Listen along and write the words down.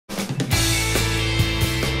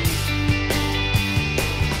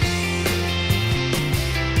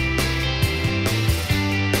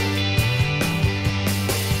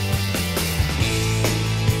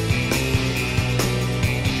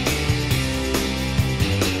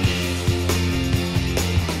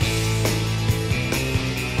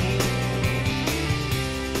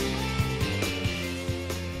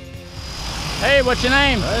Hey, what's your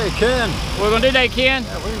name? Hey, Ken. What we're gonna do today, Ken?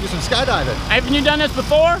 Yeah, we're gonna do some skydiving. Haven't you done this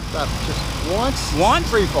before? Just once. Once?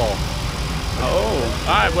 Free fall. Oh, all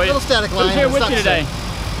right. Wait. Little static line. Who's here with you today?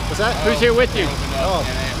 What's that? Who's here with you? Oh,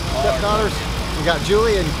 stepdaughters. We got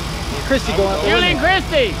Julie and Christy going up there. Julie and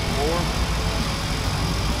Christy.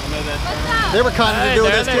 They were kind of doing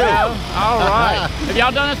this too. All right. Have y'all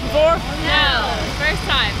done this before? No, first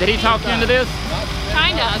time. Did he talk you into this?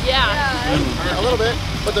 Kind of, yeah. A little bit.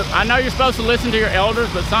 But I know you're supposed to listen to your elders,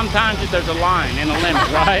 but sometimes there's a line and a limit,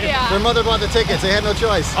 right? Yeah. their mother bought the tickets. They had no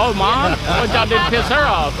choice. Oh, Mom? What y'all did to piss her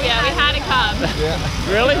off? Yeah, we had to come. Yeah.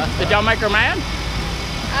 Really? Did y'all make her mad?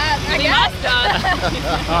 We must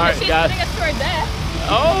have. All right, She's guys. putting us toward death.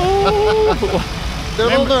 Oh! They're a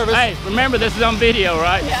little nervous. Hey, remember this is on video,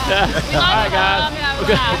 right? Yeah. All right, guys.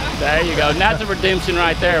 There you go. And that's a redemption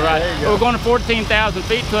right there, right? We're going to 14,000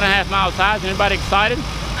 feet, 2.5 miles high. Is anybody excited?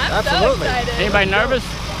 I'm Absolutely. so excited. Anybody nervous? A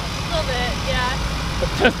little bit, yeah.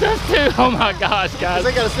 Just us two. Oh my gosh, guys.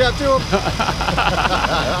 They got a strap to them.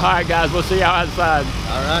 All right, guys. We'll see y'all outside.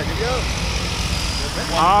 All right, good go.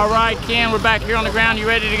 All right, Ken, we're back here on the ground. You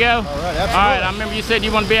ready to go? All right, absolutely. All right, I remember you said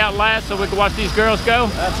you want to be out last so we can watch these girls go.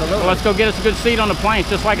 Absolutely. Well, let's go get us a good seat on the planes,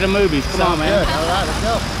 just like in the movies. Come on, man. Good. All right, let's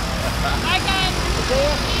go. Bye, guys.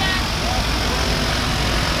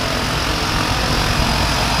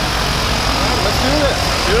 Let's do this.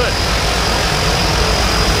 Do it.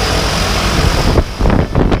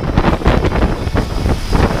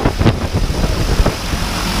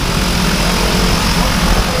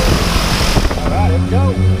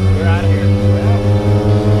 We're out of here.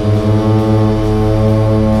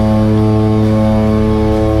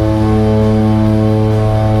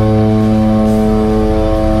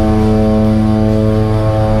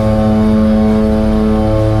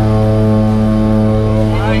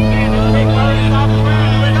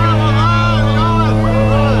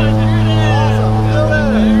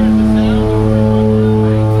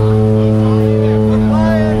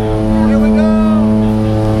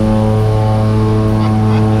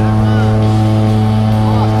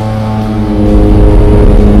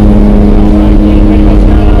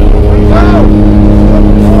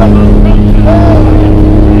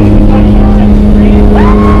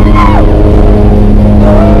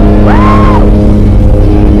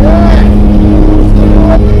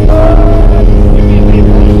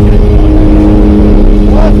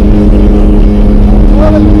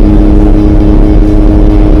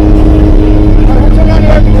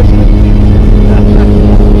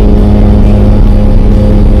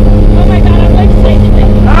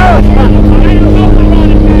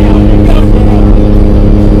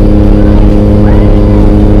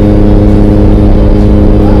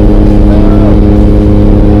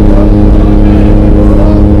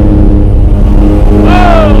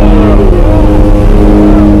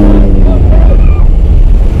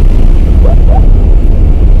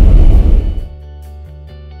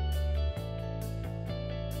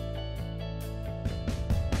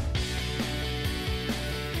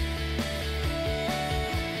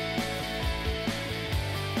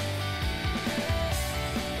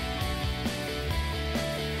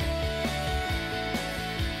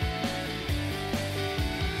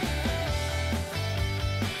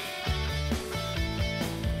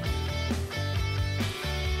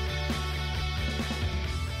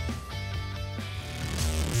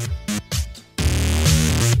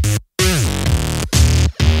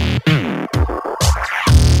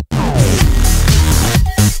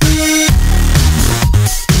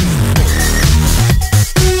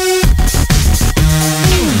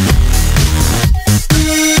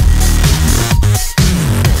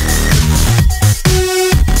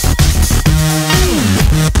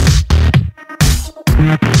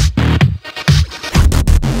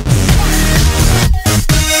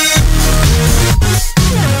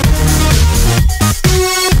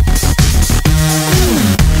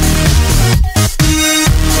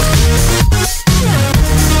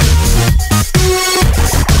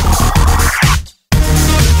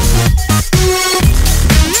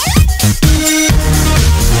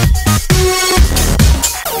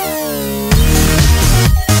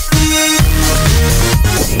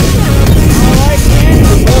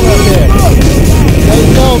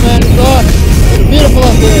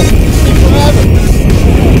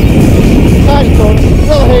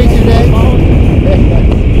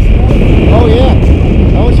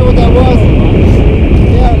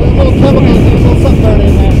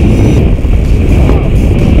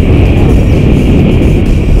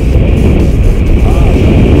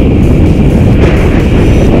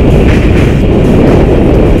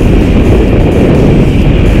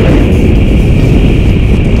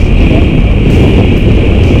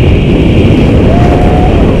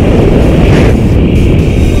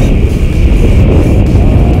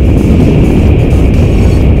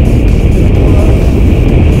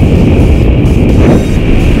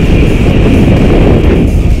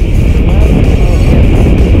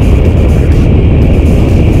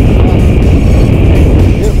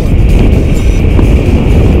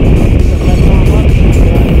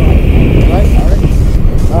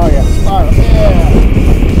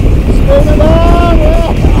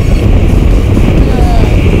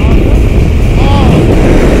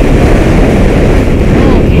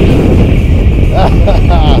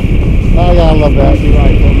 love that. You're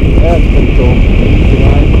right. That's pretty cool.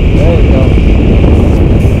 There you go.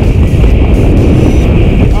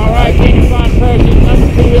 All right, King of Fun Precious, number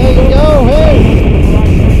 2. There you go. Hey.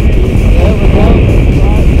 There we go.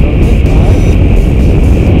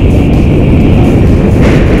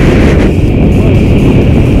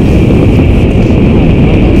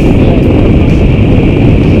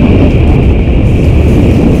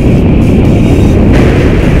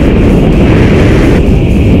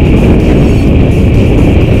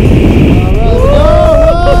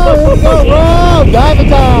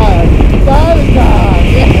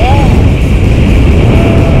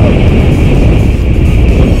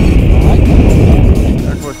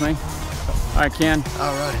 All right, Ken.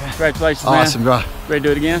 All right, man. Congratulations, awesome, man. bro. Ready to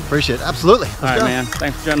do it again? Appreciate it. Absolutely. Let's All right, go. man.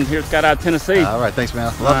 Thanks for jumping here at Skydive, Tennessee. All right, thanks,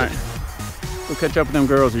 man. Love it. Go catch up with them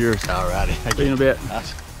girls of yours. All righty. See you in a bit.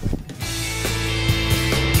 Awesome.